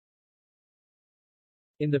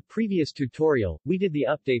In the previous tutorial, we did the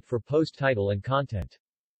update for post title and content.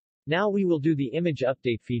 Now we will do the image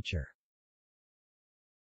update feature.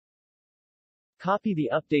 Copy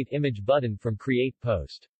the Update Image button from Create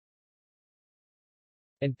Post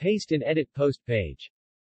and paste in Edit Post page.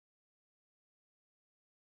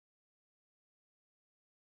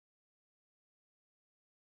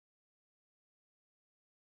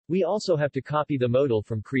 We also have to copy the modal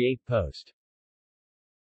from Create Post.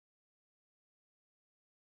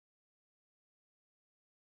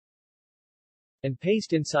 And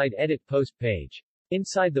paste inside Edit Post page.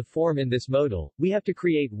 Inside the form in this modal, we have to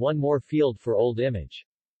create one more field for old image.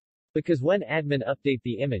 Because when admin update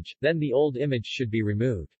the image, then the old image should be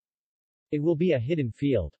removed. It will be a hidden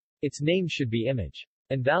field. Its name should be image.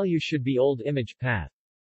 And value should be old image path.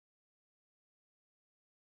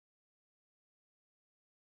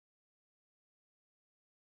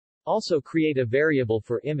 Also create a variable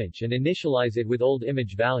for image and initialize it with old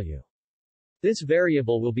image value. This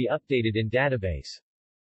variable will be updated in database.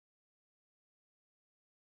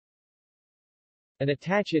 And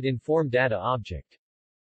attach it in form data object.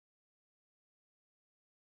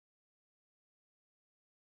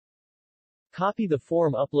 Copy the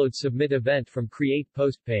form upload submit event from create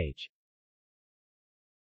post page.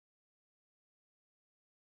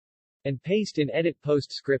 And paste in edit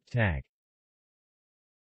post script tag.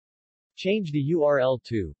 Change the URL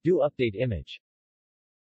to do update image.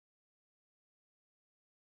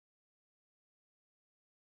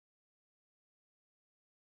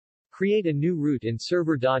 Create a new route in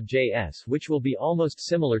server.js which will be almost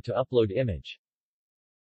similar to upload image.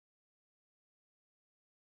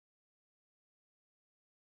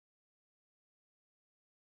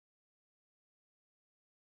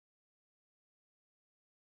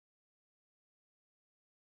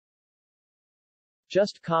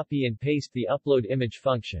 Just copy and paste the upload image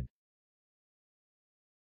function.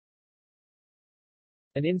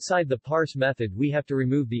 And inside the parse method we have to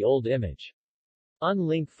remove the old image.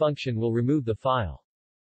 Unlink function will remove the file.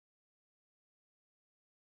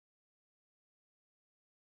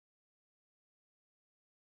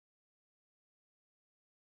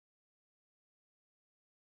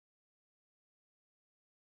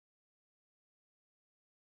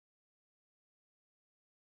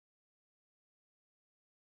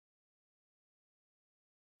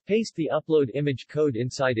 Paste the upload image code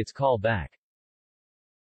inside its callback.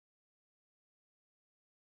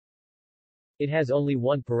 It has only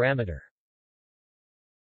one parameter.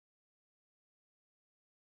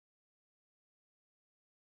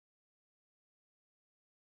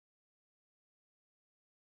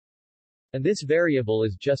 And this variable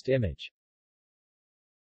is just image.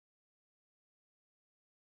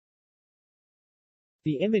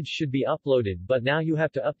 The image should be uploaded, but now you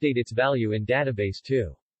have to update its value in database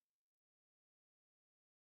too.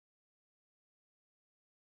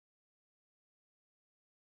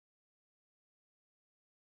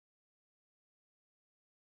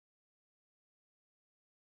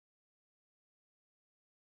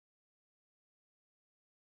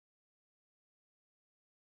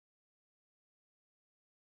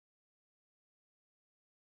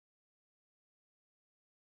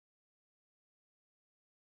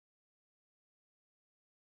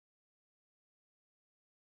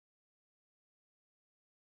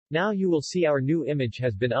 Now you will see our new image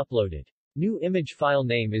has been uploaded. New image file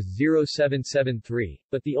name is 0773,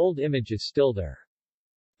 but the old image is still there.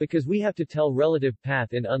 Because we have to tell relative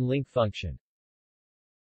path in unlink function.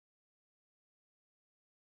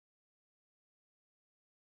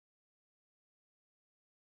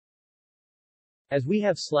 As we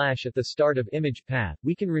have slash at the start of image path,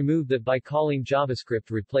 we can remove that by calling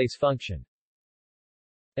JavaScript replace function.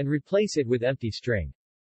 And replace it with empty string.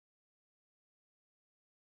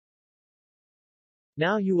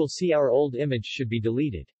 Now you will see our old image should be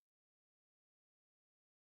deleted.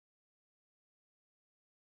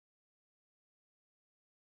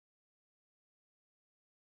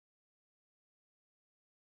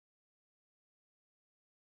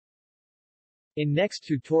 In next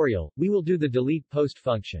tutorial, we will do the delete post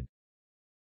function.